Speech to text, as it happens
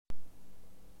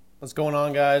What's going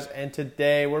on, guys? And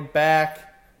today we're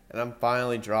back, and I'm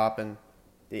finally dropping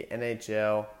the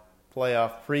NHL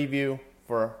playoff preview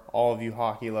for all of you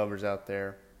hockey lovers out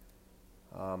there,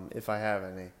 if I have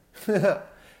any.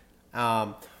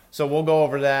 So we'll go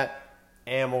over that,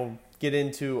 and we'll get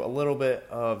into a little bit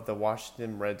of the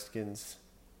Washington Redskins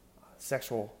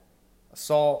sexual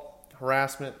assault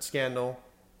harassment scandal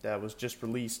that was just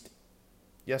released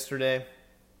yesterday.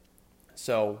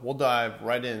 So we'll dive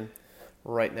right in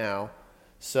right now.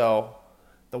 So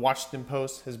the Washington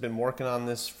Post has been working on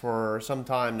this for some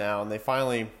time now, and they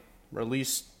finally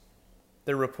released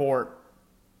their report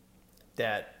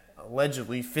that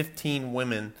allegedly 15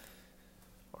 women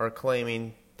are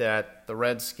claiming that the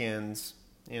Redskins,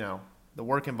 the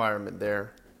work environment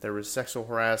there was sexual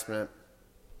harassment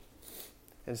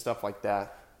and stuff like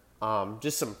that.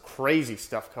 Just some crazy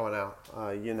stuff coming out.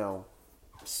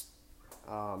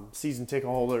 Season ticket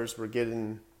holders were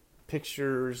getting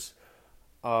pictures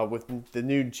with the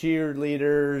nude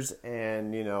cheerleaders,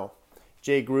 and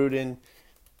Jay Gruden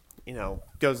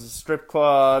goes to strip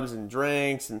clubs and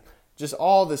drinks, and just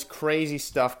all this crazy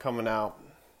stuff coming out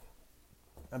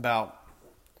about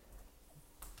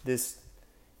this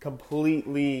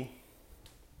completely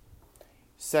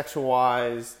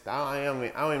sexualized. I don't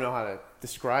even know how to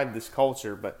describe this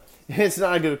culture, but it's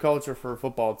not a good culture for a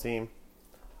football team.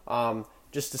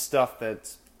 Just the stuff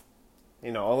that's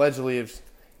allegedly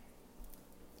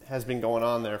has been going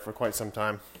on there for quite some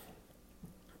time.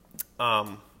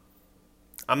 I'm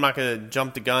not going to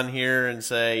jump the gun here and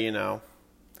say,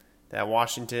 that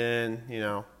Washington,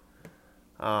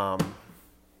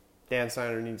 Dan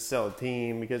Snyder needs to sell a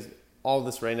team, because all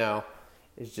this right now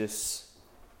is just,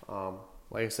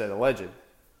 like I said, alleged.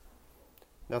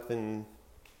 Nothing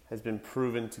has been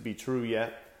proven to be true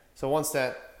yet. So once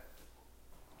that,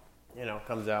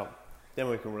 comes out, then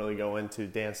we can really go into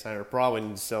Dan Snyder probably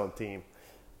needs to sell a team.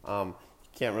 You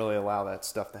can't really allow that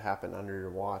stuff to happen under your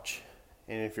watch.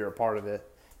 And if you're a part of it,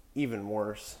 even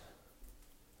worse.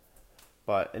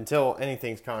 But until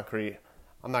anything's concrete,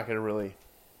 I'm not going to really,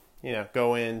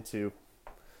 go in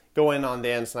on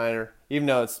Dan Snyder, even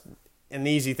though it's an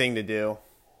easy thing to do.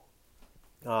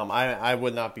 I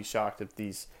would not be shocked if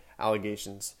these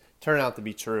allegations turn out to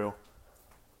be true.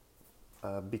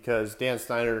 Because Dan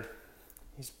Snyder,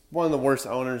 he's one of the worst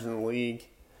owners in the league.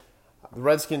 The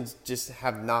Redskins just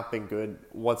have not been good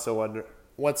whatsoever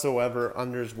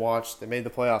under his watch. They made the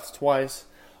playoffs twice,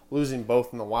 losing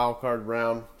both in the wild card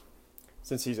round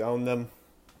since he's owned them.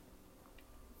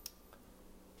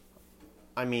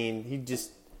 I mean, he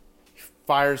just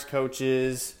fires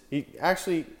coaches. He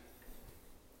actually,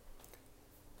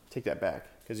 take that back,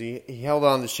 because he held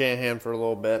on to Shanahan for a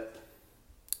little bit.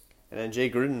 And then Jay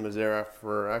Gruden was there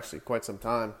for actually quite some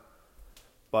time.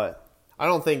 But I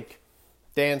don't think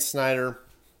Dan Snyder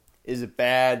is a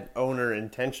bad owner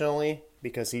intentionally,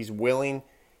 because he's willing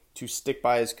to stick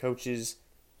by his coaches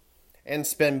and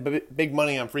spend big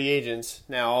money on free agents.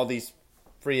 Now all these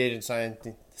free agent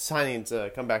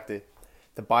signings come back to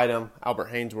bite him.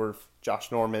 Albert Hainsworth,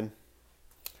 Josh Norman,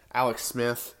 Alex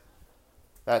Smith.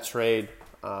 That trade,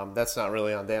 that's not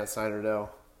really on Dan Snyder though,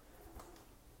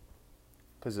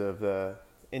 because of the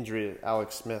injury that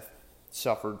Alex Smith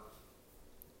suffered.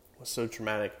 Was so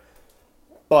traumatic.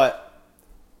 But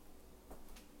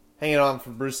hanging on for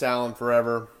Bruce Allen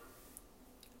forever,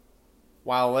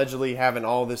 while allegedly having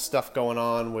all this stuff going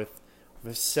on with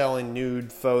selling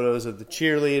nude photos of the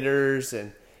cheerleaders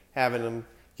and having them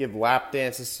give lap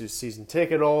dances to season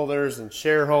ticket holders and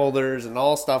shareholders and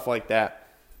all stuff like that.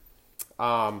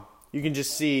 You can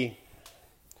just see,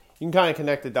 you can kind of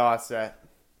connect the dots that,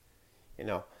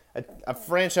 a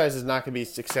franchise is not going to be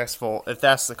successful if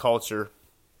that's the culture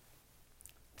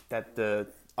that the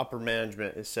upper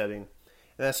management is setting. And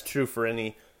that's true for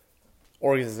any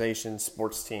organization,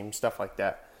 sports team, stuff like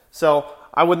that. So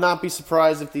I would not be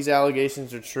surprised if these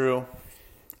allegations are true.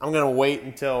 I'm going to wait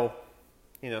until,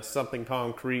 something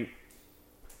concrete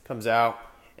comes out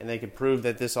and they can prove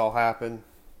that this all happened.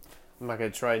 I'm not going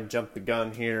to try and jump the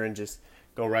gun here and just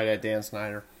go right at Dan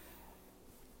Snyder,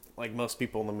 like most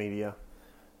people in the media.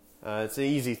 It's an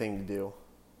easy thing to do.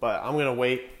 But I'm going to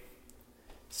wait,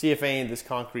 see if any of this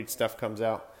concrete stuff comes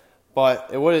out. But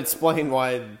it would explain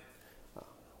why,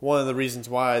 one of the reasons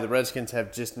why the Redskins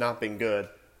have just not been good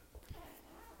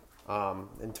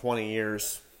in 20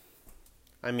 years.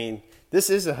 I mean, this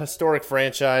is a historic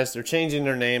franchise. They're changing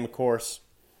their name, of course.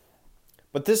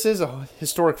 But this is a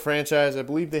historic franchise. I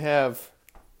believe they have,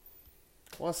 I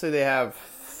want to say they have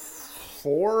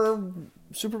 4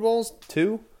 Super Bowls,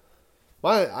 2.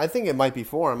 I think it might be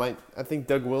 4. I think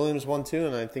Doug Williams won 2,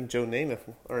 and I think Joe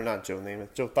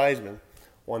Theismann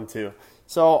 1-2.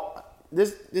 So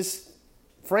this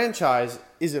franchise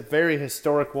is a very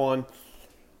historic one.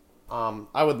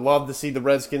 I would love to see the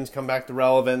Redskins come back to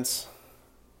relevance,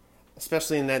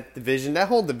 especially in that division. That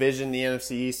whole division, the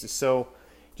NFC East, is so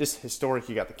just historic.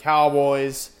 You got the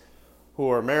Cowboys, who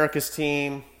are America's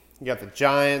team. You got the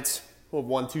Giants, who have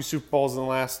won 2 Super Bowls in the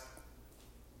last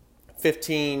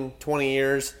 15, 20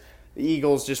 years. The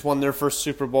Eagles just won their first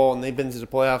Super Bowl, and they've been to the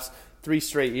playoffs 3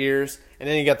 straight years. And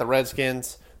then you got the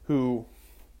Redskins, who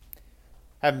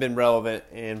haven't been relevant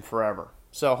in forever.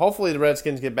 So hopefully the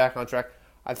Redskins get back on track.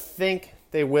 I think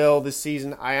they will this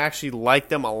season. I actually like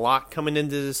them a lot coming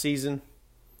into the season.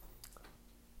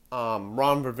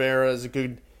 Ron Rivera is a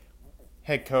good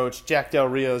head coach. Jack Del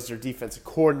Rio is their defensive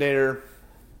coordinator.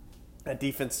 That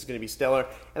defense is going to be stellar.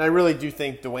 And I really do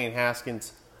think Dwayne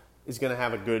Haskins is going to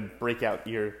have a good breakout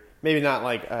year. Maybe not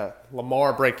like a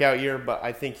Lamar breakout year, but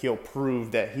I think he'll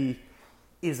prove that he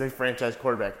is a franchise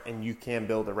quarterback and you can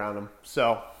build around him.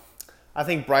 So I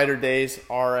think brighter days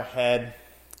are ahead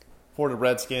for the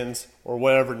Redskins, or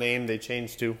whatever name they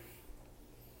change to.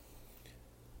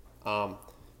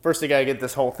 First, they got to get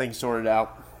this whole thing sorted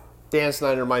out. Dan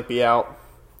Snyder might be out.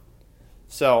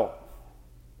 So,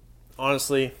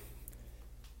 honestly,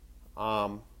 it's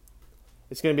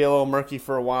going to be a little murky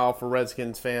for a while for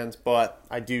Redskins fans, but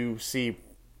I do see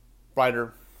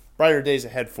brighter days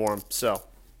ahead for them. So,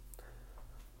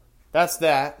 that's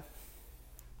that.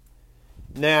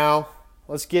 Now,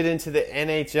 let's get into the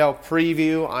NHL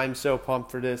preview. I'm so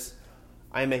pumped for this.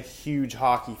 I'm a huge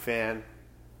hockey fan.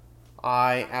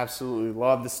 I absolutely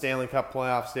love the Stanley Cup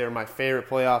playoffs. They're my favorite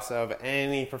playoffs of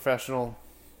any professional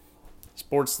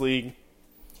sports league.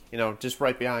 You know, just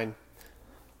right behind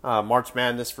March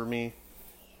Madness for me.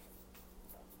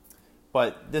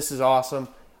 But this is awesome.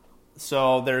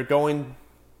 So the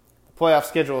playoff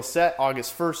schedule is set.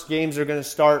 August 1st, games are going to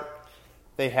start.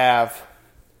 They have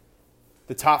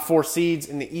the top 4 seeds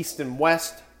in the East and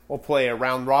West will play a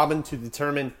round robin to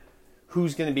determine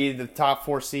who's going to be the top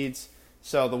 4 seeds.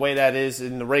 So the way that is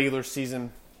in the regular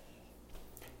season,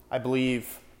 I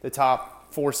believe the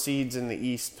top 4 seeds in the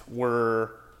East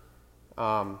were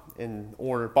in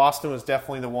order. Boston was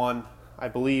definitely the one. I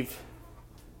believe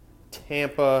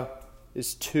Tampa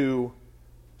is 2.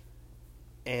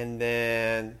 And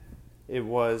then it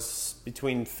was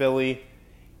between Philly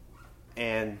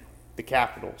and the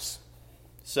Capitals.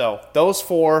 So those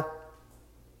 4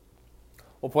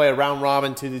 will play a round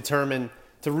robin to determine,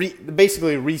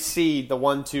 basically reseed the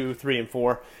 1, 2, 3, and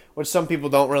 4, which some people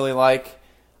don't really like.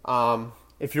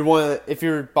 If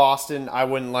you're Boston, I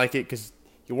wouldn't like it because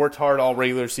you worked hard all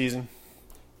regular season,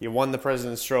 you won the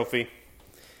President's Trophy,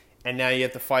 and now you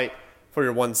have to fight for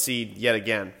your 1 seed yet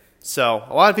again. So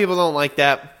a lot of people don't like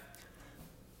that,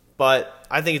 but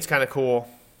I think it's kind of cool.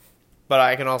 But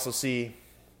I can also see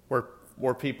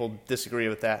where people disagree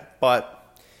with that.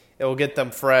 But it will get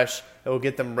them fresh. It will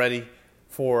get them ready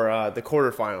for the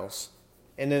quarterfinals.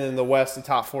 And then in the West, the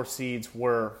top 4 seeds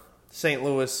were St.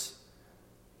 Louis,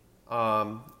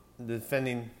 the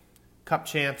defending Cup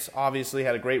champs, obviously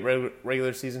had a great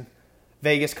regular season.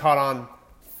 Vegas caught on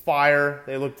fire.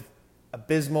 They looked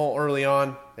abysmal early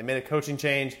on. They made a coaching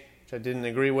change, which I didn't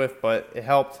agree with, but it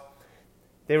helped.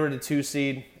 They were the 2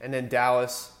 seed, and then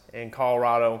Dallas and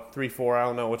Colorado, 3-4. I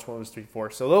don't know which one was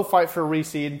 3-4. So they'll fight for a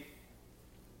reseed.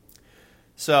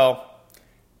 So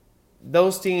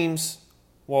those teams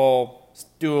will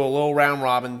do a little round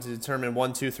robin to determine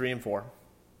 1, 2, 3, and 4.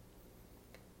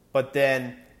 But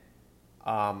then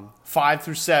 5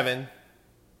 through 7.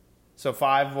 So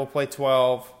 5 will play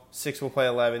 12, 6 will play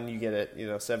 11. You get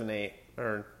it. 7, 8,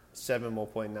 or 7 will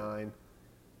play 9,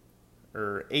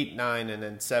 or 8, 9, and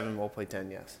then 7 will play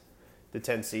 10. Yes, the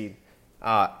 10 seed.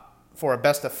 For a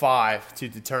best of 5 to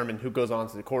determine who goes on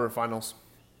to the quarterfinals.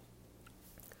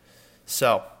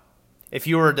 So, if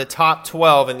you were the top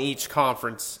 12 in each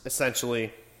conference,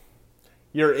 essentially,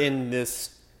 you're in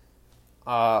this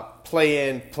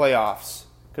play-in playoffs.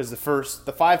 Because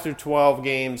the 5 through 12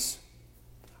 games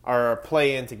are a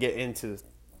play-in to get into the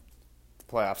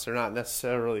playoffs. They're not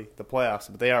necessarily the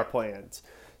playoffs, but they are play-ins.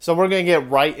 So we're going to get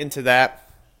right into that.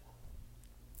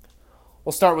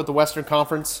 We'll start with the Western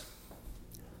Conference.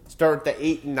 Start with the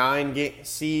 8 and 9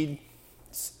 seed,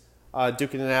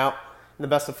 duking it out in the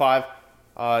best of 5.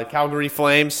 Calgary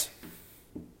Flames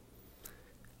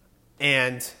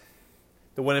and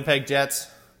the Winnipeg Jets.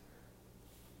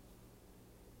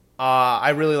 I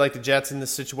really like the Jets in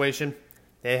this situation.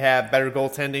 They have better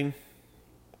goaltending.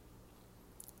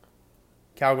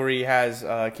 Calgary has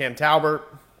Cam Talbot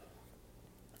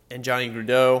and Johnny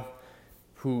Gaudreau,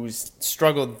 who's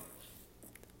struggled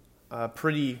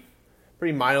pretty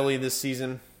mightily this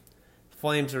season.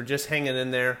 Flames are just hanging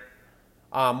in there.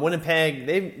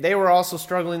 Winnipeg, they were also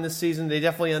struggling this season. They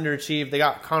definitely underachieved. They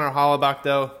got Connor Hollaback,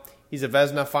 though. He's a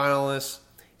Vezina finalist.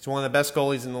 He's one of the best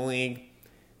goalies in the league.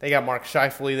 They got Mark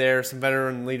Scheifele there, some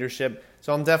veteran leadership.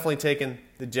 So I'm definitely taking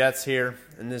the Jets here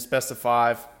in this best of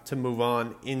 5 to move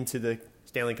on into the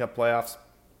Stanley Cup playoffs.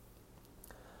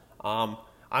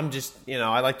 I'm just,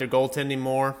 I like their goaltending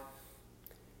more.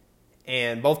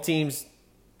 And both teams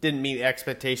didn't meet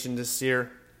expectations this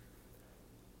year.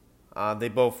 They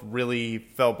both really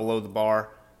fell below the bar.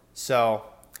 So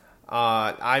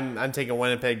I'm taking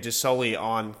Winnipeg just solely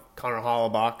on Connor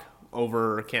Hollaback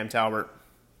over Cam Talbot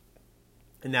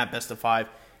in that best of 5.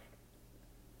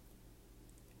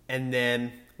 And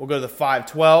then we'll go to the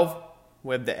 5-12.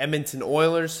 We have the Edmonton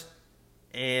Oilers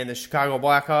and the Chicago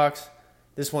Blackhawks.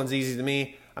 This one's easy to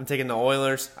me. I'm taking the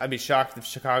Oilers. I'd be shocked if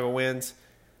Chicago wins.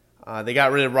 They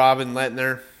got rid of Robin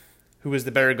Lehner, who was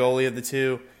the better goalie of the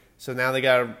two. So now they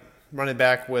got to run it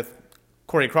back with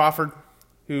Corey Crawford,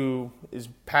 who is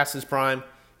past his prime.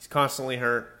 He's constantly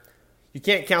hurt. You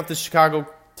can't count the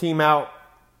Chicago team out,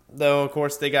 though, of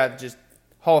course, they got just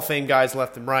Hall of Fame guys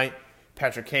left and right.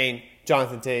 Patrick Kane,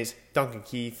 Jonathan Toews, Duncan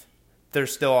Keith. They're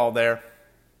still all there.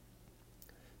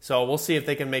 So we'll see if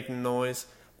they can make the noise.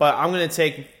 But I'm going to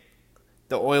take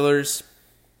the Oilers.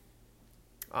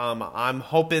 I'm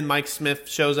hoping Mike Smith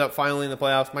shows up finally in the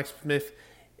playoffs. Mike Smith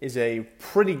is a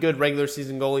pretty good regular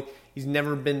season goalie. He's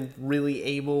never been really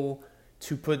able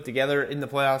to put together in the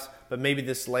playoffs, but maybe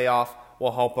this layoff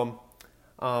will help him.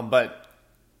 But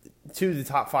 2 of the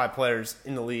top 5 players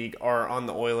in the league are on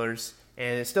the Oilers,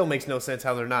 and it still makes no sense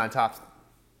how they're not a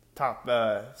top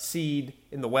seed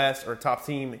in the West or top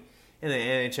team in the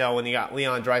NHL when you got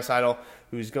Leon Draisaitl,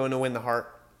 who's going to win the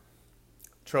Hart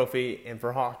Trophy, and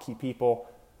for hockey people,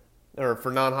 or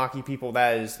for non-hockey people,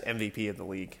 that is MVP of the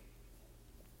league.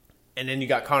 And then you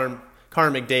got Connor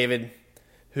McDavid,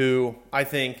 who I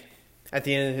think at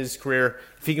the end of his career,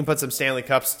 if he can put some Stanley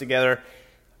Cups together,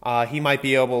 he might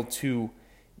be able to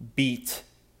beat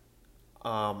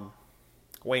Wayne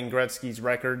Gretzky's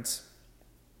records.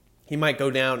 He might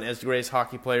go down as the greatest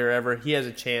hockey player ever. He has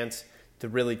a chance to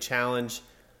really challenge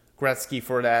Gretzky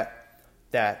for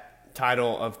that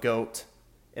title of GOAT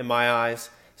in my eyes.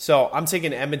 So I'm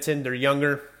taking Edmonton. They're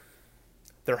younger.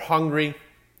 They're hungry.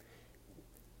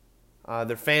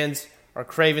 Their fans are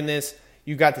craving this.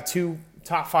 You got the 2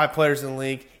 top 5 players in the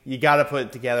league. You got to put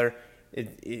it together.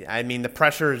 The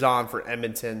pressure is on for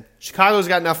Edmonton. Chicago's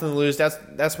got nothing to lose.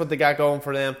 That's what they got going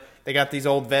for them. They got these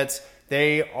old vets.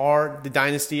 They are the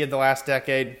dynasty of the last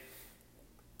decade.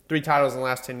 3 titles in the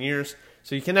last 10 years.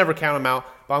 So you can never count them out.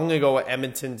 But I'm going to go with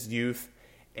Edmonton's youth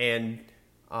and,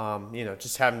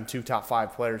 just having 2 top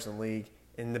 5 players in the league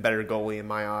and the better goalie in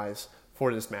my eyes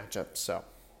for this matchup. So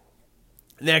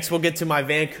next we'll get to my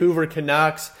Vancouver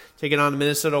Canucks taking on the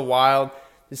Minnesota Wild.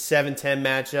 The 7-10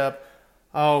 matchup.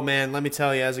 Oh, man, let me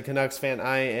tell you, as a Canucks fan,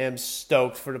 I am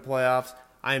stoked for the playoffs.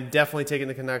 I am definitely taking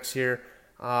the Canucks here.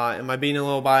 Am I being a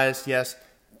little biased? Yes.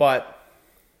 But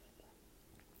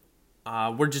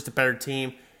we're just a better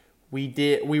team.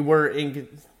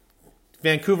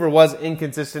 Vancouver was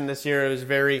inconsistent this year. It was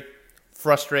very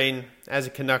frustrating as a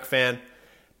Canuck fan.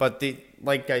 But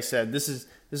like I said, this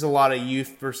is a lot of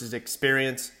youth versus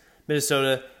experience.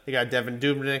 Minnesota, they got Devin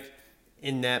Dubnyk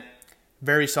in net.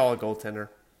 Very solid goaltender.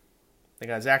 They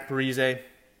got Zach Parise.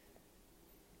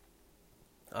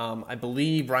 I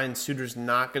believe Ryan Suter's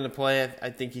not going to play. I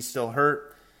think he's still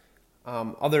hurt.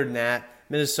 Other than that,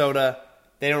 Minnesota,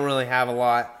 they don't really have a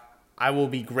lot. I will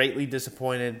be greatly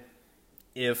disappointed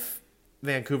if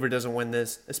Vancouver doesn't win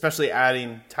this, especially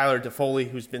adding Tyler Toffoli,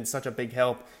 who's been such a big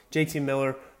help, JT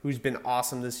Miller, who's been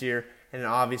awesome this year, and then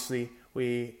obviously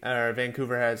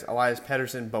Vancouver has Elias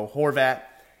Pettersson, Bo Horvat,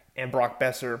 and Brock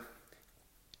Besser,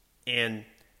 and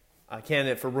a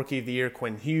candidate for Rookie of the Year,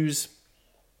 Quinn Hughes,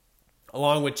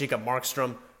 along with Jacob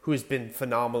Markstrom, who has been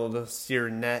phenomenal this year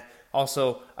in net.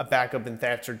 Also, a backup in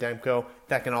Thatcher Demko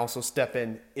that can also step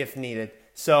in if needed.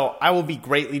 So I will be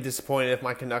greatly disappointed if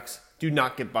my Canucks do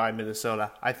not get by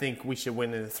Minnesota. I think we should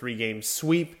win in a 3-game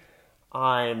sweep.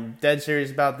 I'm dead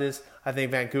serious about this. I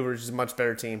think Vancouver is a much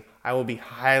better team. I will be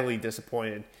highly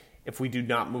disappointed if we do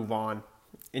not move on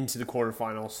into the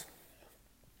quarterfinals.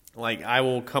 I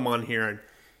will come on here and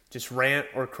just rant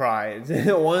or cry.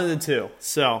 One of the two.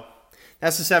 So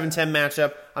that's the 7-10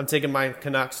 matchup. I'm taking my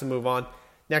Canucks to move on.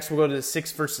 Next, we'll go to the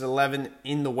 6 versus 11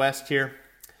 in the West here.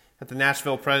 Got the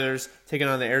Nashville Predators taking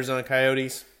on the Arizona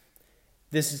Coyotes.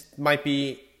 This might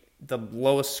be the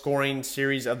lowest scoring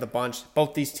series of the bunch.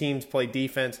 Both these teams play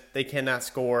defense. They cannot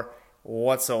score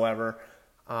whatsoever.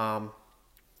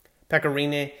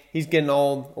 Pecorine, he's getting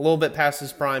old, a little bit past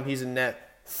his prime. He's in net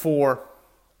for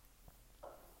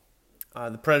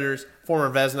the Predators, former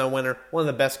Vezina winner, one of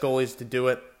the best goalies to do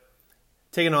it.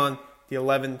 Taking on the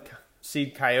 11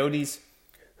 seed Coyotes,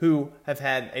 who have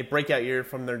had a breakout year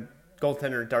from their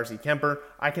goaltender Darcy Kemper.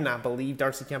 I cannot believe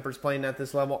Darcy Kemper's playing at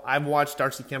this level. I've watched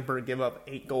Darcy Kemper give up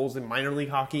 8 goals in minor league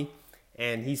hockey,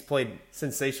 and he's played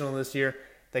sensational this year.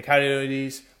 The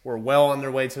Coyotes were well on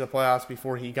their way to the playoffs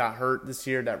before he got hurt this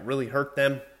year. That really hurt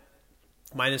them,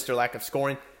 minus their lack of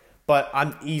scoring. But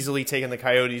I'm easily taking the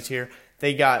Coyotes here.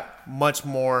 They got much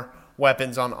more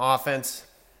weapons on offense,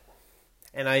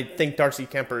 and I think Darcy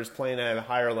Kemper is playing at a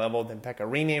higher level than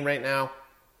Pecorine right now.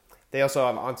 They also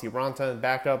have Antti Ranta in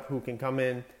backup who can come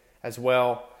in as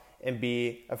well and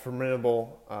be a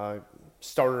formidable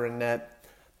starter in net.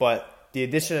 But the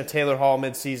addition of Taylor Hall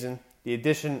midseason, the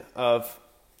addition of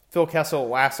Phil Kessel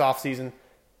last offseason,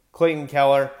 Clayton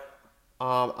Keller,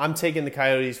 I'm taking the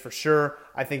Coyotes for sure.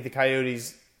 I think the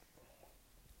Coyotes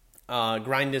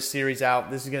grind this series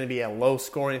out. This is going to be a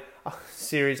low-scoring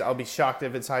series. I'll be shocked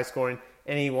if it's high-scoring.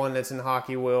 Anyone that's in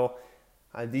hockey will.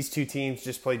 These two teams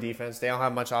just play defense. They don't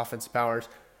have much offensive powers.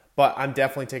 But I'm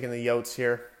definitely taking the Yotes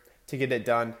here to get it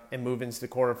done and move into the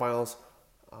quarterfinals,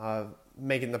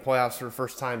 making the playoffs for the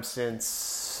first time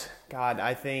since,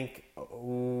 I think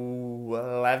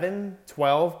 11,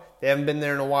 12. They haven't been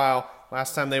there in a while.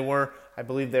 Last time they were, I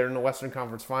believe they were in the Western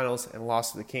Conference Finals and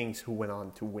lost to the Kings, who went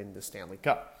on to win the Stanley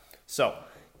Cup. So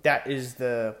that is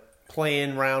the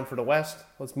play-in round for the West.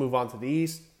 Let's move on to the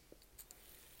East.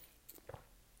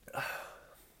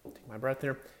 Take my breath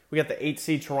here. We got the 8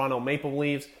 seed Toronto Maple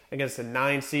Leafs against the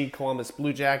 9 seed Columbus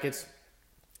Blue Jackets.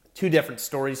 Two different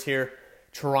stories here.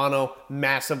 Toronto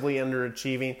massively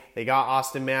underachieving. They got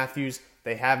Austin Matthews.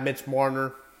 They have Mitch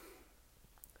Marner.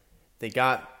 They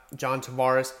got John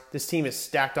Tavares. This team is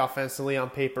stacked offensively on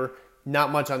paper.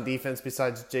 Not much on defense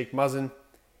besides Jake Muzzin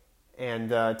and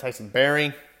Tyson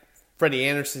Barrie. Freddie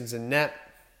Anderson's in net.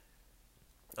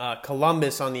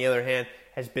 Columbus, on the other hand,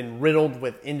 has been riddled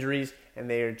with injuries, and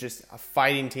they are just a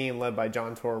fighting team led by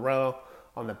John Tortorella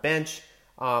on the bench.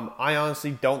 I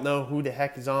honestly don't know who the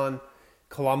heck is on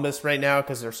Columbus right now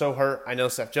because they're so hurt. I know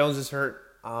Seth Jones is hurt.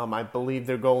 I believe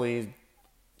their goalie,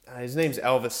 his name's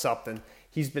Elvis something.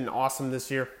 He's been awesome this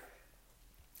year.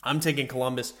 I'm taking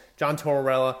Columbus. John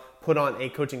Tortorella put on a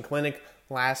coaching clinic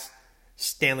last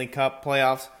Stanley Cup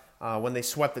playoffs when they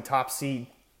swept the top seed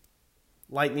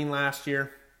Lightning last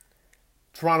year.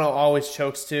 Toronto always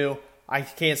chokes too. I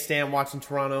can't stand watching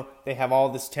Toronto. They have all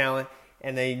this talent,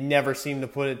 and they never seem to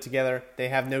put it together. They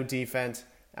have no defense.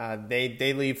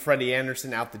 They leave Freddie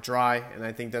Anderson out to dry, and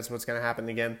I think that's what's going to happen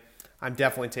again. I'm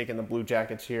definitely taking the Blue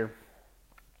Jackets here.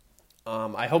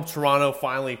 I hope Toronto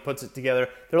finally puts it together.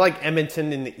 They're like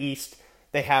Edmonton in the East.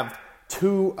 They have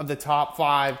 2 of the top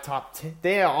 5, top 10.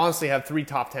 They honestly have 3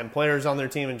 top 10 players on their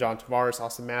team, in John Tavares,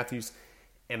 Austin Matthews,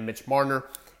 and Mitch Marner.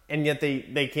 And yet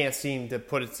they can't seem to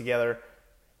put it together.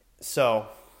 So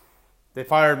they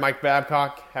fired Mike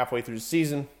Babcock halfway through the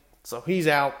season. So he's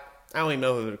out. I don't even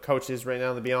know who the coach is right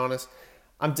now, to be honest.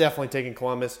 I'm definitely taking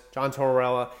Columbus. John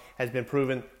Tortorella has been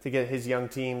proven to get his young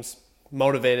teams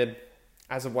motivated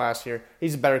as of last year.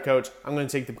 He's a better coach. I'm going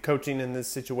to take the coaching in this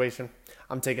situation.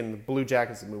 I'm taking the Blue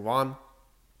Jackets to move on.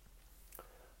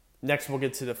 Next, we'll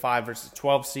get to the 5 versus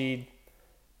 12 seed.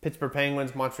 Pittsburgh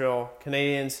Penguins, Montreal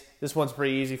Canadiens. This one's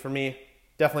pretty easy for me.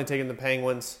 Definitely taking the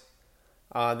Penguins.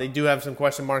 They do have some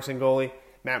question marks in goalie.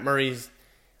 Matt Murray's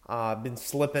been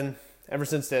slipping ever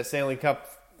since that Stanley Cup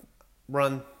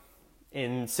run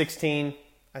in 16,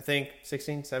 I think.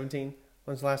 16, 17?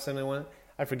 When's the last time they won it?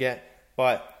 I forget.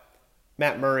 But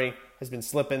Matt Murray has been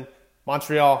slipping.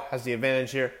 Montreal has the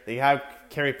advantage here. They have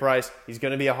Carey Price. He's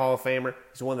going to be a Hall of Famer.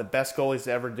 He's one of the best goalies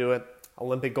to ever do it.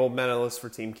 Olympic gold medalist for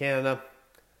Team Canada.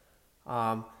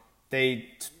 They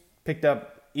picked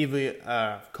up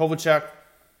Ilya Kovalchuk.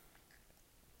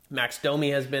 Max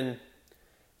Domi has been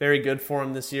very good for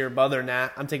him this year. But other than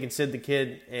that, I'm taking Sid the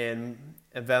Kid and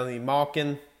Evgeny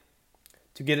Malkin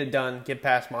to get it done, get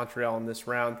past Montreal in this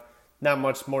round. Not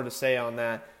much more to say on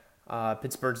that.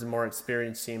 Pittsburgh's a more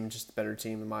experienced team, just a better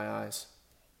team in my eyes.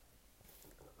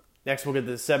 Next, we'll get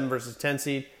to the 7 versus 10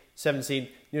 seed. 7 seed,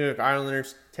 New York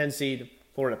Islanders. 10 seed,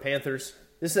 Florida Panthers.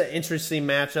 This is an interesting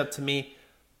matchup to me.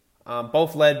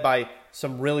 Both led by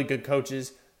some really good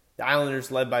coaches. The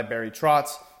Islanders led by Barry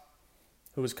Trotz,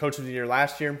 who was Coach of the Year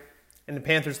last year. And the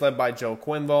Panthers led by Joe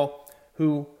Quenneville,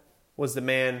 who was the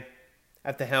man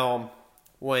at the helm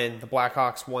when the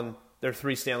Blackhawks won their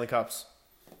 3 Stanley Cups.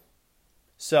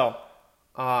 So,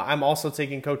 I'm also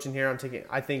taking coaching here.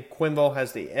 I think Quenneville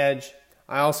has the edge.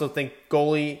 I also think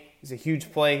goalie is a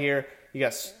huge play here. You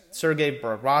got Sergei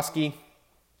Bobrovsky,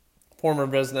 former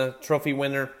Vezina Trophy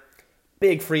winner,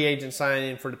 big free agent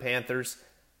signing for the Panthers.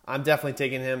 I'm definitely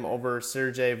taking him over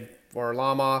Sergei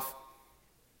Varlamov.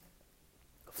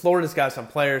 Florida's got some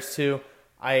players too.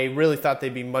 I really thought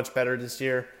they'd be much better this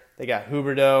year. They got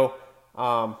Huberdeau,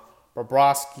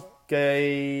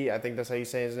 Bobrovsky, I think that's how you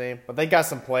say his name. But they got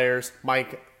some players.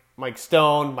 Mike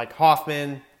Stone, Mike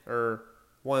Hoffman, or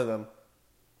one of them.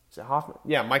 Is it Hoffman?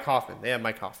 Yeah, Mike Hoffman. They have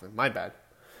Mike Hoffman. My bad.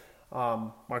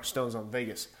 Mark Stone's on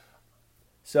Vegas.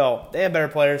 So they have better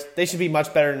players. They should be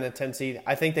much better than the 10 seed.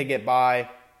 I think they get by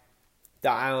the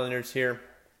Islanders here,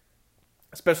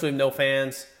 especially with no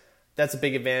fans. That's a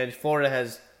big advantage. Florida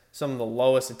has some of the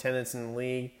lowest attendance in the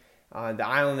league. The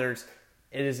Islanders,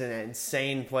 it is an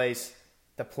insane place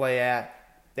to play at.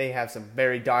 They have some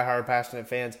very diehard, passionate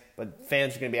fans, but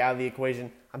fans are going to be out of the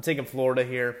equation. I'm taking Florida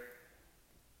here.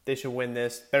 They should win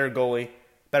this. Better goalie,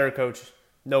 better coach,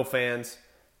 no fans.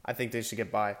 I think they should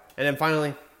get by. And then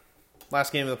finally,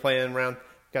 last game of the play-in round,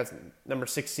 got number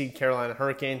 6 seed Carolina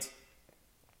Hurricanes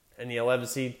and the 11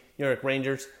 seed New York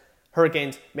Rangers.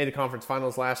 Hurricanes made the conference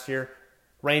finals last year.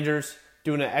 Rangers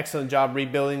doing an excellent job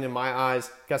rebuilding in my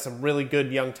eyes. Got some really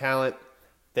good young talent.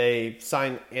 They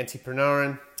signed Antti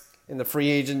Panarin in the free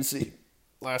agency.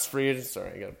 Last free agency.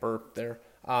 Sorry, I got a burp there.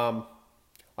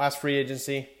 Last free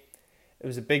agency. It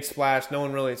was a big splash. No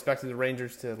one really expected the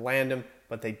Rangers to land him,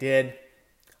 but they did.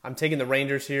 I'm taking the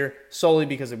Rangers here solely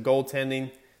because of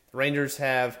goaltending. The Rangers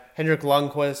have Henrik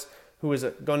Lundqvist, who is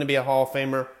going to be a Hall of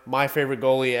Famer, my favorite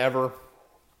goalie ever.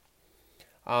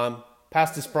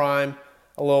 Past his prime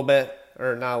a little bit,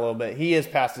 or not a little bit. He is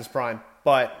past his prime,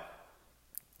 but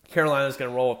Carolina's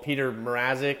going to roll with Peter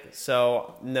Mrazek,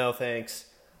 so no thanks.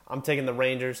 I'm taking the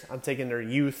Rangers. I'm taking their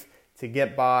youth to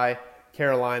get by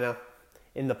Carolina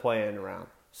in the play-in round.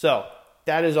 So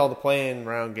that is all the play-in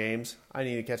round games. I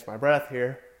need to catch my breath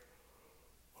here.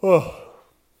 All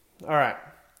right.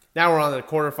 Now we're on to the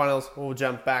quarterfinals. We'll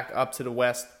jump back up to the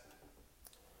West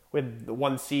with the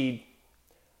 1 seed.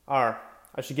 I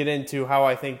should get into how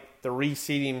I think the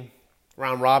reseeding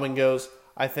round robin goes.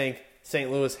 I think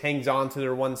St. Louis hangs on to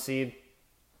their 1 seed.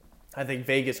 I think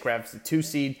Vegas grabs the 2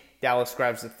 seed, Dallas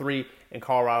grabs the 3, and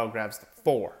Colorado grabs the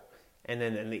 4. And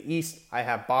then in the East, I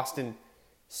have Boston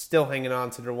still hanging on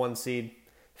to their 1 seed.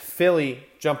 Philly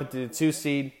jumping to the 2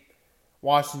 seed,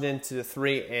 Washington to the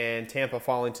 3, and Tampa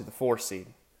falling to the 4 seed.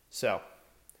 So,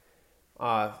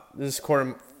 this is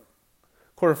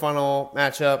quarterfinal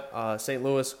matchup. St.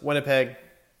 Louis, Winnipeg,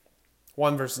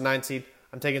 1 versus 9 seed.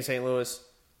 I'm taking St. Louis.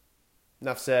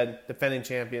 Enough said. Defending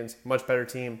champions, much better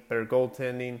team, better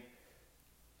goaltending.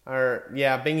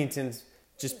 Binghamton's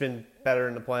just been better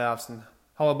in the playoffs than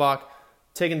Hellebuck.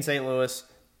 Taking St. Louis,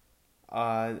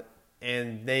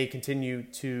 and they continue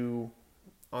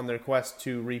on their quest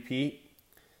to repeat.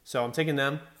 So I'm taking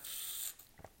them.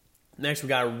 Next, we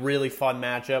got a really fun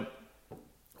matchup.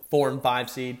 4 and 5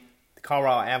 seed, the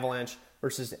Colorado Avalanche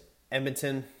versus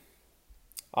Edmonton.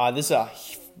 This is a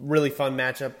really fun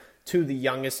matchup. 2 of the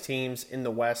youngest teams in the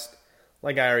West.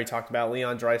 Like I already talked about,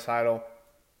 Leon Draisaitl,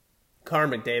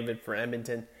 Connor McDavid for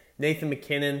Edmonton, Nathan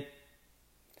MacKinnon,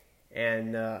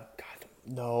 and no.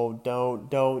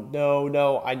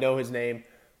 I know his name.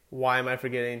 Why am I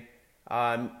forgetting?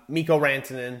 Mikko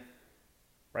Rantanen,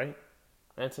 right?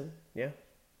 Rantanen, yeah.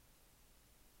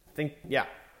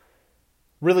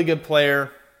 Really good player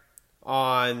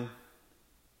on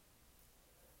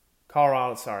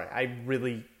Colorado. Sorry, I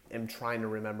really am trying to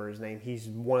remember his name. He's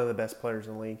one of the best players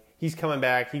in the league. He's coming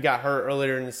back. He got hurt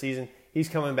earlier in the season. He's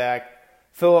coming back.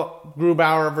 Philip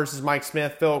Grubauer versus Mike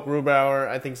Smith. Philip Grubauer,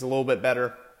 I think, is a little bit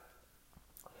better.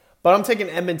 But I'm taking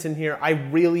Edmonton here. I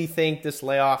really think this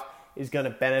layoff is going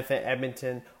to benefit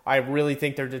Edmonton. I really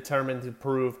think they're determined to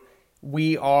prove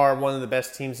we are one of the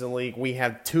best teams in the league. We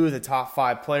have 2 of the top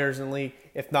 5 players in the league,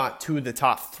 if not 2 of the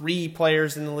top 3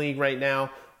 players in the league right now.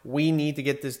 We need to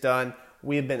get this done.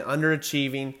 We have been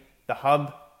underachieving. The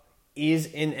hub is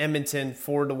in Edmonton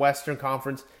for the Western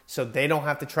Conference, so they don't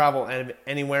have to travel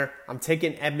anywhere. I'm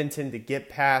taking Edmonton to get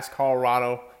past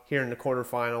Colorado here in the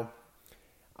quarterfinal,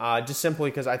 just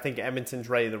simply because I think Edmonton's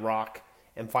ready to rock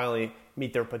and finally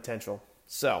meet their potential.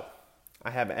 So I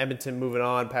have Edmonton moving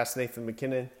on past Nathan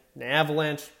MacKinnon and the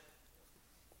Avalanche.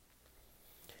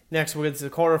 Next, we'll get to the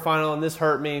quarterfinal, and this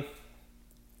hurt me.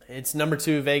 It's number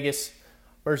 2 Vegas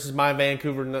versus my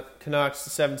Vancouver Canucks, the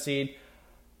 7th seed.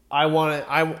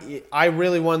 I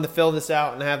really wanted to fill this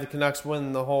out and have the Canucks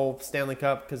win the whole Stanley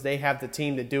Cup because they have the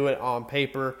team to do it on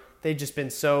paper. They've just been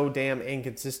so damn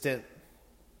inconsistent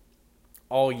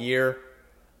all year.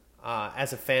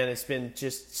 As a fan, it's been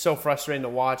just so frustrating to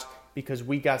watch. because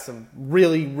we got some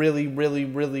really, really, really,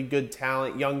 really good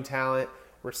talent, young talent.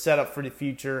 We're set up for the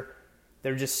future.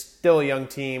 They're just still a young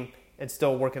team and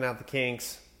still working out the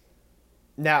kinks.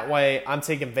 That way, I'm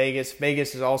taking Vegas.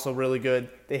 Vegas is also really good.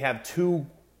 They have two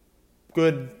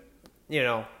good,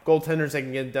 goaltenders that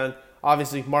can get it done.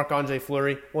 Obviously, Marc-Andre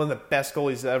Fleury, one of the best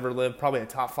goalies that ever lived, probably a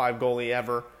top 5 goalie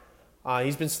ever.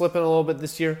 He's been slipping a little bit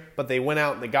this year, but they went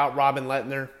out and they got Robin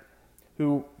Lehner,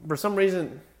 who, for some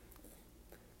reason,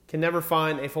 can never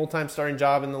find a full-time starting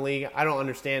job in the league. I don't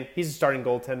understand. He's a starting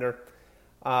goaltender.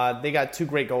 They got 2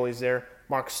 great goalies there.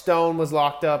 Mark Stone was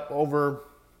locked up over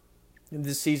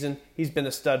this season. He's been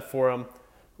a stud for them.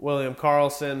 William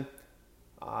Karlsson.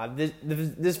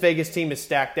 This Vegas team is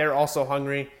stacked. They're also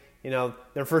hungry.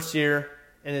 Their first year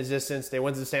in existence, they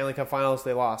went to the Stanley Cup Finals.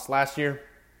 They lost. Last year,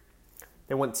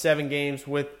 they went 7 games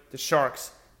with the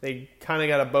Sharks. They kind of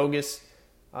got a bogus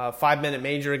 5-minute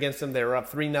major against them. They were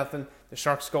up 3-0. The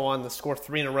Sharks go on to score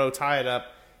 3 in a row, tie it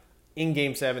up in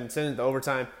Game 7, send it to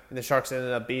overtime, and the Sharks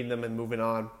ended up beating them and moving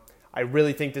on. I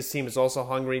really think this team is also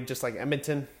hungry, just like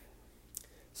Edmonton.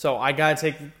 So I got to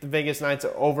take the Vegas Knights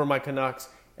over my Canucks.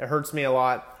 It hurts me a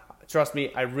lot. Trust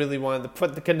me, I really wanted to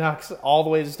put the Canucks all the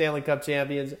way to Stanley Cup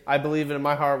champions. I believe it in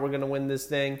my heart we're going to win this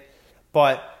thing.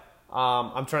 But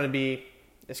I'm trying to be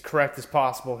as correct as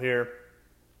possible here.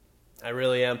 I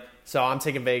really am. So I'm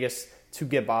taking Vegas to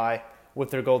get by with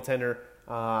their goaltender.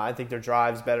 I think their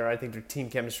drive's better. I think their team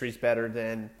chemistry is better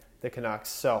than the Canucks.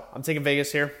 So I'm taking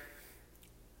Vegas here.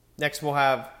 Next we'll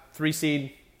have 3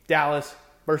 seed Dallas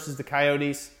versus the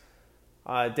Coyotes.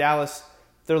 Dallas,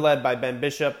 they're led by Ben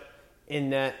Bishop in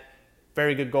net.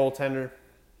 Very good goaltender.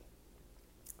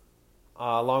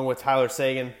 Along with Tyler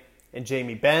Seguin and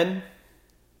Jamie Benn.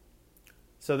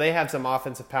 So they have some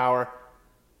offensive power.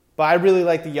 But I really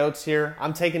like the Yotes here.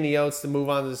 I'm taking the Yotes to move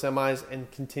on to the semis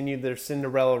and continue their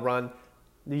Cinderella run.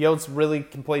 The Yotes really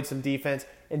can play some defense.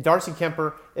 And Darcy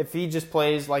Kemper, if he just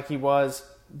plays like he was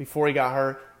before he got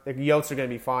hurt, the Yotes are going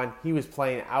to be fine. He was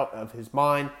playing out of his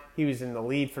mind. He was in the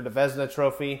lead for the Vezina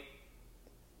Trophy.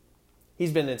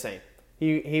 He's been insane.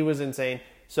 He was insane.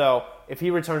 So if he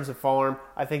returns to form,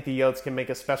 I think the Yotes can make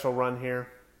a special run here.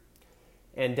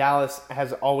 And Dallas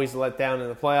has always let down in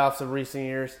the playoffs of recent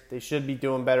years. They should be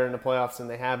doing better in the playoffs than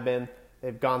they have been.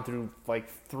 They've gone through like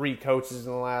 3 coaches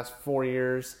in the last 4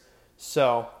 years.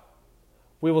 So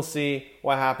we will see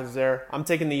what happens there. I'm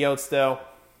taking the Yotes though.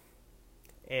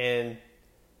 And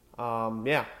I'm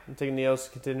taking the Yotes to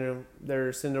continue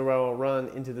their Cinderella run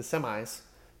into the semis.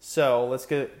 So let's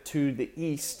get to the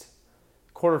East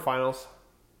quarterfinals.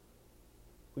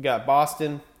 We got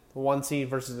Boston, the 1 seed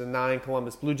versus the 9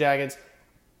 Columbus Blue Jackets.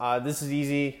 This is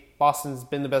easy. Boston's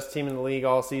been the best team in the league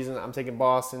all season. I'm taking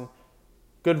Boston.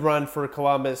 Good run for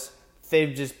Columbus.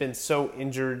 They've just been so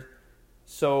injured,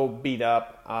 so beat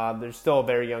up. They're still a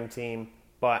very young team,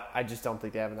 but I just don't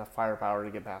think they have enough firepower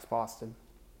to get past Boston.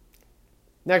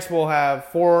 Next, we'll have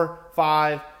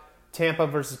 4-5 Tampa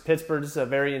versus Pittsburgh. This is a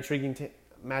very intriguing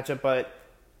matchup, but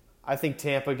I think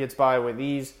Tampa gets by with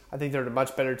ease. I think they're a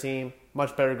much better team,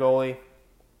 much better goalie.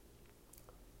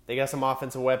 They got some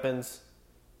offensive weapons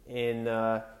in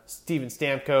Steven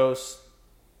Stamkos.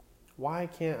 Why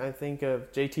can't I think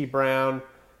of JT Brown?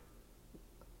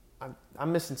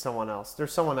 I'm missing someone else.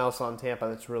 There's someone else on Tampa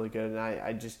that's really good,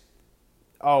 and it's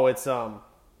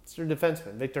their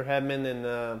defenseman, Victor Hedman,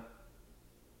 and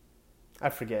I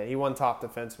forget. He won top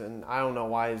defenseman. I don't know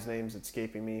why his name's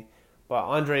escaping me, but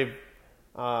Andre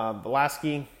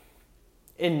Velasquez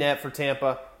in net for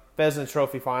Tampa, Vezina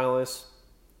Trophy finalist.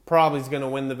 Probably is going to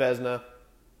win the Vezina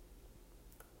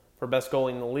for best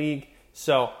goalie in the league.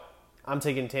 So I'm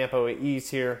taking Tampa with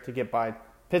ease here to get by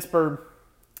Pittsburgh.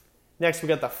 Next, we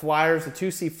got the Flyers, the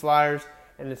 2-seed Flyers,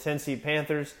 and the 10-seed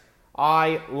Panthers.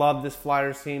 I love this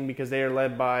Flyers team because they are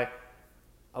led by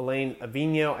Alain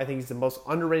Avignon. I think he's the most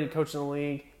underrated coach in the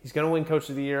league. He's going to win Coach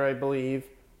of the Year, I believe.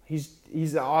 He's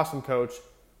an awesome coach.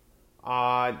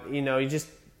 He just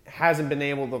hasn't been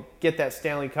able to get that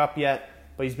Stanley Cup yet,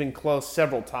 but he's been close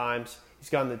several times. He's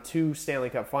gotten the 2 Stanley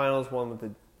Cup finals, one with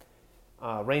the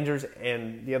Rangers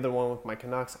and the other one with my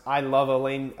Canucks. I love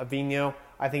Alain Avignon.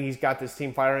 I think he's got this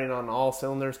team firing on all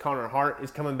cylinders. Connor Hart is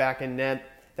coming back in net.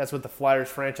 That's what the Flyers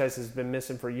franchise has been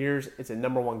missing for years. It's a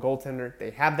number 1 goaltender.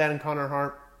 They have that in Connor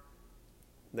Hart.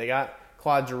 They got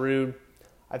Claude Giroux.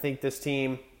 I think this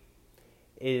team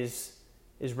is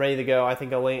ready to go. I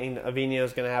think Alain Avignon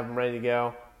is going to have them ready to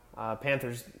go.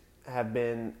 Panthers have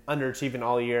been underachieving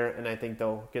all year, and I think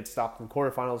they'll get stopped in the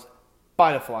quarterfinals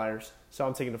by the Flyers. So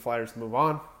I'm taking the Flyers to move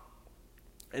on.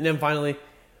 And then finally,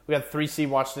 we got 3-seed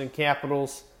Washington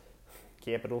Capitals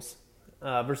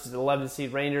versus the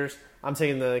 11-seed Rangers. I'm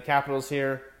taking the Capitals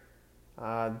here.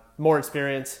 More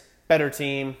experience, better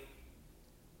team,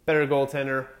 better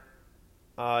goaltender.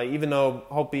 Even though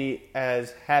Holtby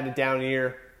has had a down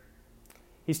year,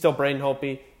 he's still Braden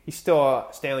Holtby. He's still a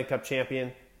Stanley Cup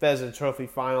champion, Vezina Trophy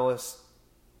finalist.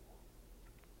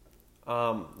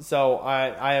 So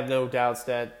I have no doubts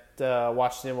that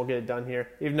Washington will get it done here,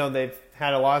 even though they've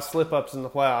had a lot of slip-ups in the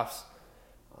playoffs.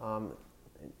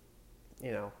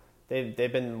 They've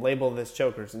been labeled as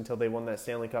chokers until they won that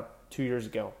Stanley Cup 2 years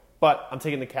ago. But I'm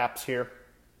taking the Caps here.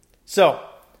 So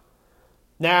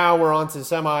now we're on to the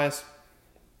semis.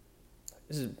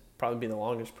 This is probably be the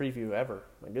longest preview ever.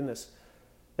 My goodness.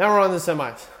 Now we're on to the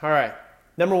semis. All right.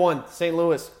 Number 1, St.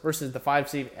 Louis versus the 5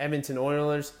 seed Edmonton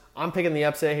Oilers. I'm picking the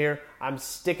upset here. I'm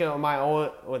sticking on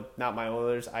not my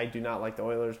Oilers. I do not like the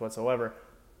Oilers whatsoever.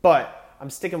 But I'm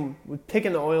sticking with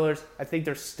picking the Oilers. I think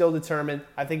they're still determined.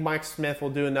 I think Mike Smith will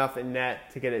do enough in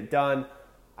net to get it done.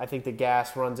 I think the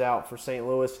gas runs out for St.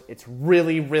 Louis. It's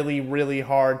really, really, really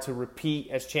hard to repeat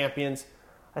as champions.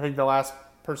 I think the last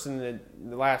team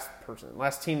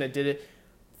that did it,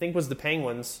 I think was the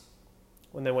Penguins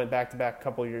when they went back-to-back a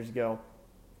couple years ago,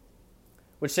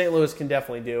 which St. Louis can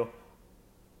definitely do.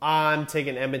 I'm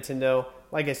taking Edmonton, though.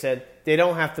 Like I said, they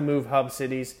don't have to move hub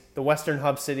cities. The Western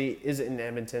hub city is in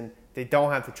Edmonton. They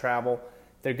don't have to travel.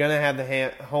 They're going to have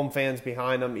the home fans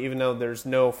behind them, even though there's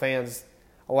no fans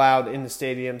allowed in the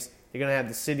stadiums. They're going to have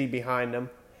the city behind them.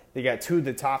 They got 2 of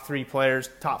the top 3 players,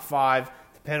 top 5,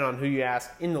 depending on who you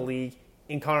ask, in the league,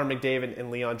 in Connor McDavid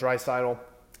and Leon Draisaitl.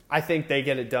 I think they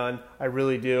get it done. I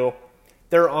really do.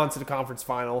 They're on to the conference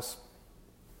finals.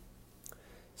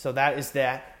 So that is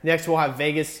that. Next, we'll have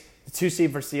Vegas, the 2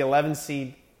 seed versus the 11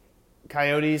 seed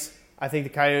Coyotes. I think the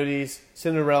Coyotes'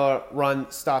 Cinderella run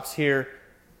stops here.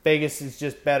 Vegas is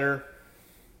just better.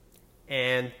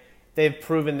 And they've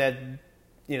proven that,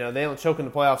 they don't choke in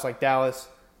the playoffs like Dallas.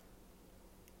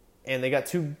 And they got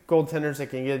 2 goaltenders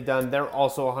that can get it done. They're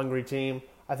also a hungry team.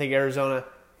 I think Arizona,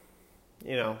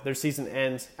 their season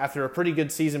ends after a pretty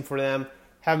good season for them.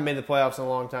 Haven't made the playoffs in a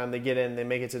long time. They get in, they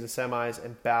make it to the semis,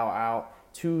 and bow out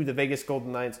to the Vegas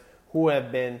Golden Knights, who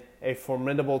have been a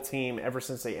formidable team ever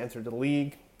since they entered the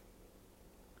league.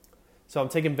 So I'm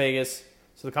taking Vegas.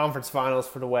 So the conference finals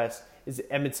for the West is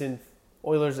the Edmonton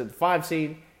Oilers at the 5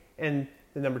 seed and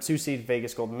the number 2 seed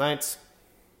Vegas Golden Knights.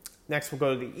 Next, we'll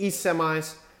go to the East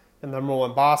semis. The number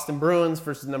 1 Boston Bruins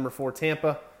versus number 4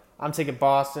 Tampa. I'm taking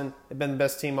Boston. They've been the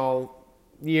best team all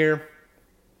year,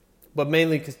 but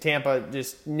mainly because Tampa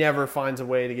just never finds a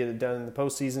way to get it done in the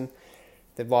postseason.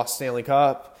 They've lost Stanley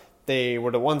Cup. They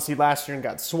were the 1 seed last year and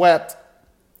got swept.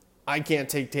 I can't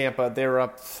take Tampa. They were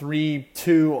up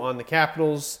 3-2 on the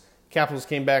Capitals. Capitals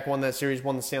came back, won that series,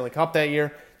 won the Stanley Cup that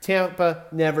year. Tampa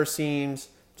never seems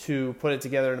to put it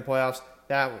together in the playoffs.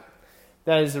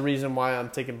 That is the reason why I'm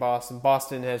taking Boston.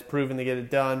 Boston has proven to get it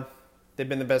done. They've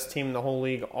been the best team in the whole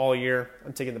league all year.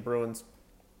 I'm taking the Bruins.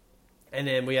 And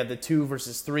then we have the 2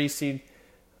 versus 3 seed,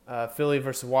 Philly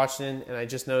versus Washington. And I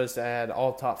just noticed I had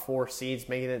all top 4 seeds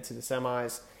making it to the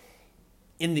semis.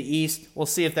 In the East, we'll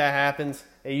see if that happens.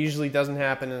 It usually doesn't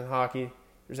happen in hockey.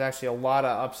 There's actually a lot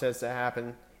of upsets that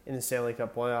happen in the Stanley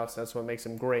Cup playoffs. That's what makes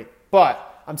them great.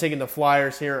 But I'm taking the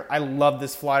Flyers here. I love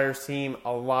this Flyers team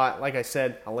a lot. Like I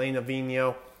said, Alain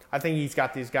Vigneault. I think he's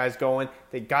got these guys going.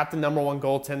 They got the number 1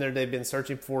 goaltender they've been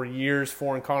searching for years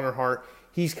for in Connor Hart.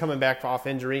 He's coming back off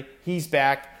injury. He's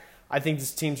back. I think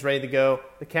this team's ready to go.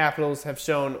 The Capitals have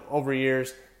shown over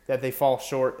years that they fall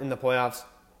short in the playoffs.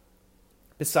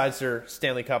 Besides their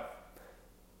Stanley Cup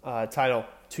title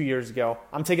 2 years ago.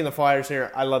 I'm taking the Flyers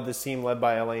here. I love this team led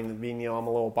by Alain Vigneault. I'm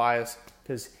a little biased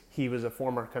because he was a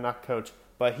former Canuck coach,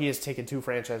 but he has taken 2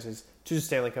 franchises to the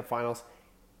Stanley Cup finals.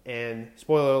 And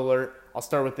spoiler alert, I'll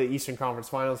start with the Eastern Conference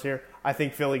Finals here. I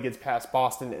think Philly gets past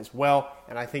Boston as well,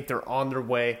 and I think they're on their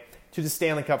way to the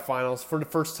Stanley Cup Finals for the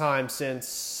first time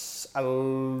since,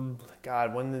 when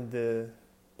did the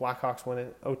Blackhawks win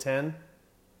it? 2010?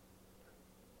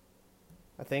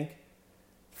 I think.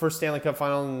 First Stanley Cup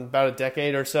final in about a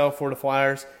decade or so for the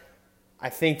Flyers. I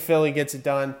think Philly gets it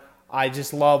done. I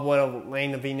just love what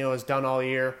Alain Vigneault has done all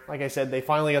year. Like I said, they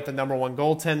finally got the number 1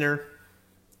 goaltender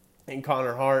in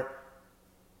Connor Hart.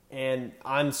 And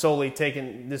I'm solely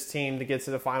taking this team to get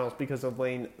to the finals because of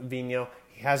Alain Vigneault.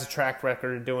 He has a track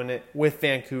record of doing it with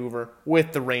Vancouver,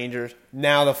 with the Rangers,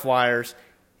 now the Flyers.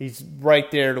 He's right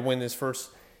there to win his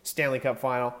first Stanley Cup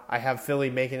final. I have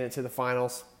Philly making it to the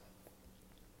finals.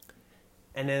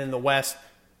 And then in the West,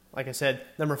 like I said,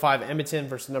 number 5, Edmonton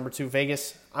versus number 2,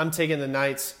 Vegas. I'm taking the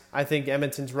Knights. I think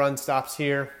Edmonton's run stops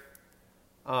here.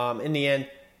 In the end,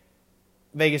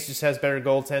 Vegas just has better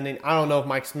goaltending. I don't know if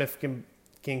Mike Smith can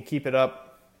keep it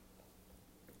up.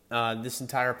 this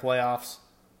entire playoffs.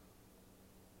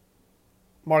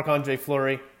 Marc-Andre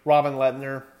Fleury, Robin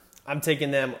Lehner. I'm taking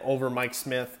them over Mike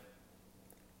Smith.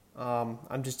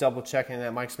 I'm just double checking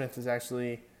that Mike Smith is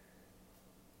actually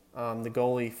the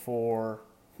goalie for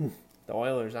the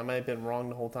Oilers. I might have been wrong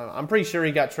the whole time. I'm pretty sure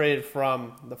he got traded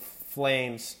from the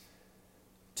Flames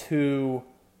to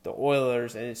the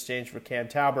Oilers in exchange for Cam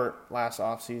Talbot last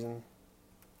offseason.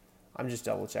 I'm just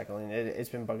double checking. It's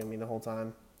been bugging me the whole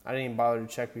time. I didn't even bother to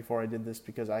check before I did this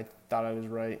because I thought I was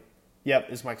right. Yep,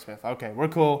 it's Mike Smith. Okay, we're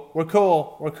cool. We're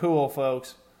cool,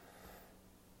 folks.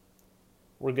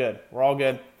 We're good. We're all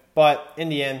good. But in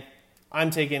the end,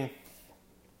 I'm taking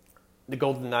the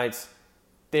Golden Knights.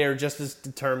 They are just as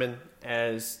determined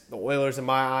as the Oilers in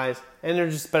my eyes, and they're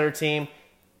just a better team.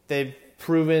 They've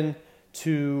proven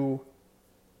to,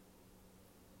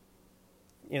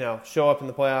 show up in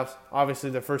the playoffs. Obviously,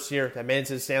 their first year, they made it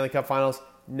to the Stanley Cup Finals.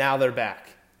 Now they're back.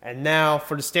 And now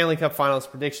for the Stanley Cup Finals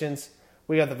predictions,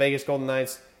 we got the Vegas Golden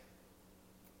Knights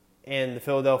and the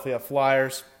Philadelphia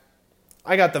Flyers.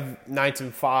 I got the Knights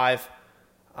in 5.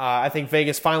 I think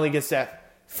Vegas finally gets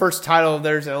that first title of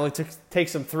theirs. It only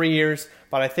takes them 3 years,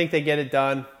 but I think they get it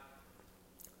done.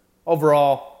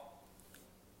 Overall,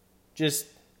 just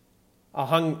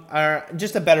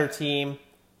a better team.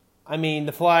 I mean,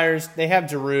 the Flyers, they have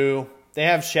Giroux, they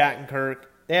have Shattenkirk,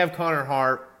 they have Connor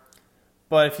Hart.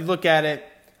 But if you look at it,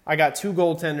 I got 2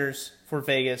 goaltenders for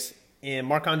Vegas in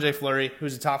Marc-Andre Fleury,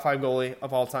 who's a top 5 goalie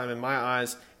of all time in my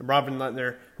eyes, and Robin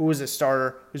Lehner, who was a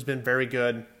starter, who's been very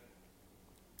good.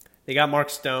 They got Mark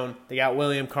Stone. They got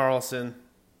William Karlsson.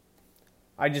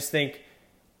 I just think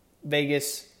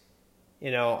Vegas,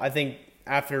 I think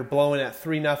after blowing that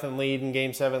 3-0 lead in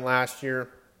Game 7 last year,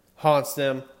 haunts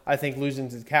them. I think losing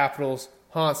to the Capitals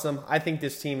haunts them. I think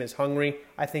this team is hungry.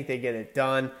 I think they get it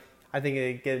done. I think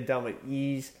they get it done with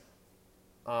ease.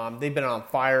 They've been on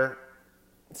fire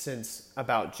since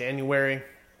about January.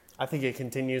 I think it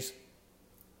continues.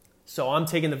 So I'm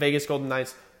taking the Vegas Golden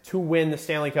Knights to win the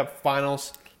Stanley Cup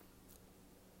Finals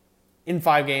in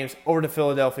 5 games over the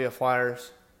Philadelphia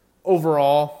Flyers.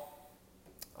 Overall,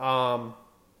 for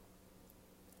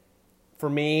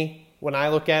me, when I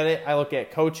look at it, I look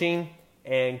at coaching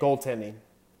and goaltending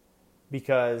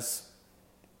because,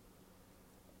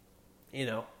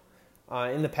 in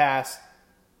the past,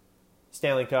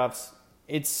 Stanley Cups,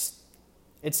 it's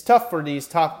tough for these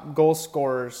top goal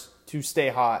scorers to stay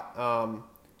hot.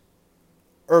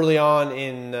 Early on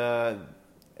in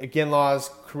Iginlaw's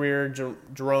career,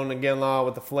 Jerome Iginlaw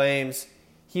with the Flames,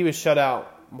 he was shut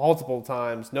out multiple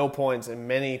times, no points in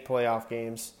many playoff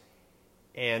games,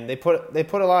 and they put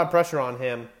a lot of pressure on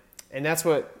him, and that's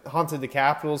what haunted the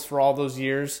Capitals for all those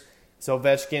years. So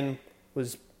Ovechkin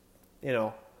was,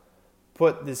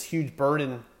 put this huge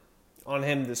burden on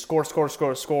him to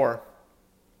score.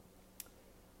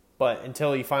 But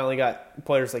until he finally got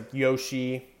players like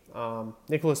Yoshi,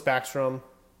 Nicholas Backstrom,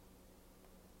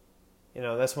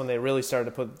 that's when they really started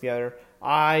to put it together.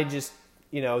 I just,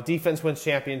 defense wins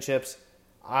championships.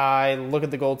 I look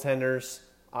at the goaltenders.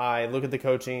 I look at the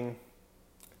coaching.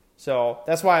 So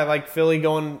that's why I like Philly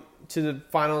going to the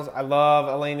finals. I love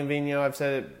Alain Vigneault. I've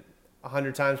said it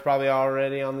 100 times probably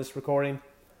already on this recording.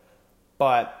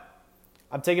 But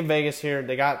I'm taking Vegas here.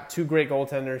 They got 2 great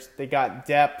goaltenders. They got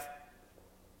depth.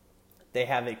 They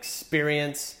have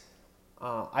experience.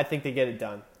 I think they get it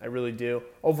done. I really do.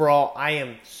 Overall, I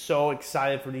am so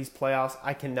excited for these playoffs.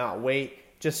 I cannot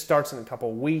wait. Just starts in a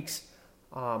couple weeks.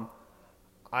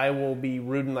 I will be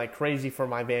rooting like crazy for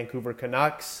my Vancouver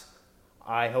Canucks.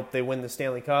 I hope they win the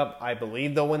Stanley Cup. I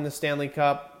believe they'll win the Stanley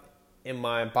Cup in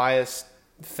my biased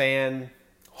fan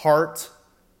heart.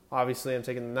 Obviously, I'm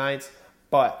taking the Knights.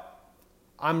 But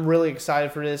I'm really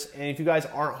excited for this. And if you guys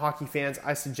aren't hockey fans,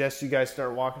 I suggest you guys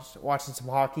start watching some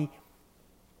hockey.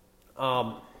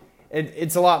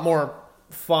 It's a lot more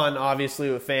fun, obviously,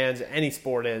 with fans. Any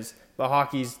sport is. But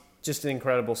hockey's just an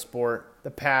incredible sport.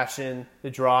 The passion,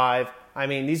 the drive. I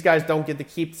mean, these guys don't get to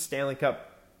keep the Stanley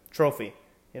Cup trophy.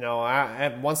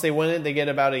 Once they win it, they get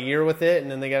about a year with it,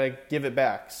 and then they got to give it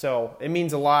back. So it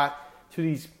means a lot to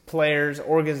these players,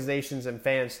 organizations, and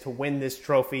fans to win this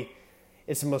trophy.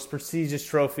 It's the most prestigious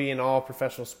trophy in all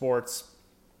professional sports.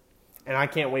 And I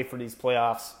can't wait for these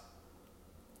playoffs.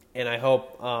 And I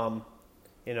hope,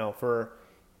 for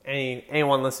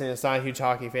anyone listening that's not a huge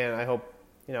hockey fan, I hope,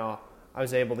 I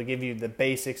was able to give you the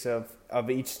basics of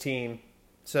each team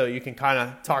so you can kind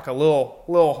of talk a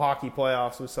little hockey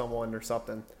playoffs with someone or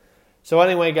something. So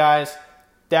anyway, guys,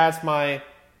 that's my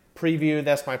preview.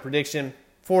 That's my prediction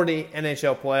for the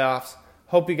NHL playoffs.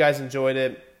 Hope you guys enjoyed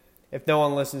it. If no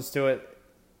one listens to it,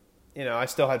 I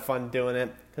still had fun doing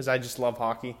it because I just love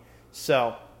hockey.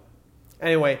 So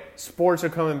Anyway, sports are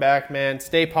coming back, man.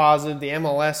 Stay positive. The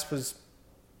MLS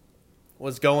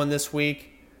was going this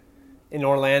week in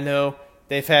Orlando.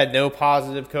 They've had no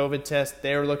positive COVID tests.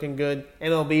 They were looking good.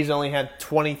 MLB's only had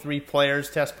 23 players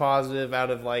test positive out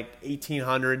of like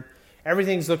 1,800.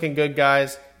 Everything's looking good,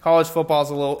 guys. College football's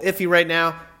a little iffy right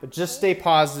now, but just stay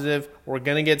positive. We're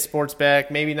going to get sports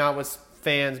back. Maybe not with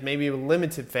fans, maybe with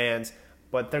limited fans,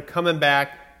 but they're coming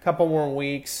back. A couple more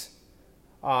weeks.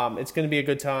 It's going to be a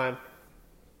good time.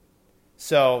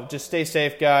 So just stay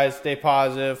safe, guys. Stay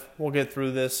positive. We'll get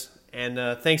through this.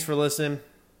 And thanks for listening.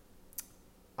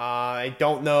 I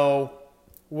don't know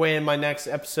when my next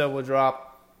episode will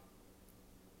drop.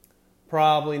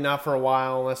 Probably not for a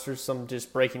while unless there's some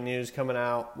just breaking news coming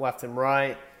out left and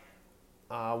right.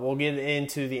 We'll get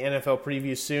into the NFL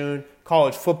preview soon.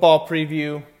 College football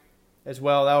preview as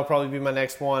well. That will probably be my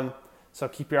next one. So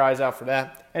keep your eyes out for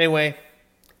that. Anyway,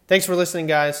 thanks for listening,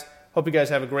 guys. Hope you guys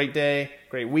have a great day,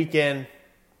 great weekend.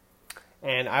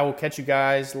 And I will catch you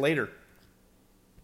guys later.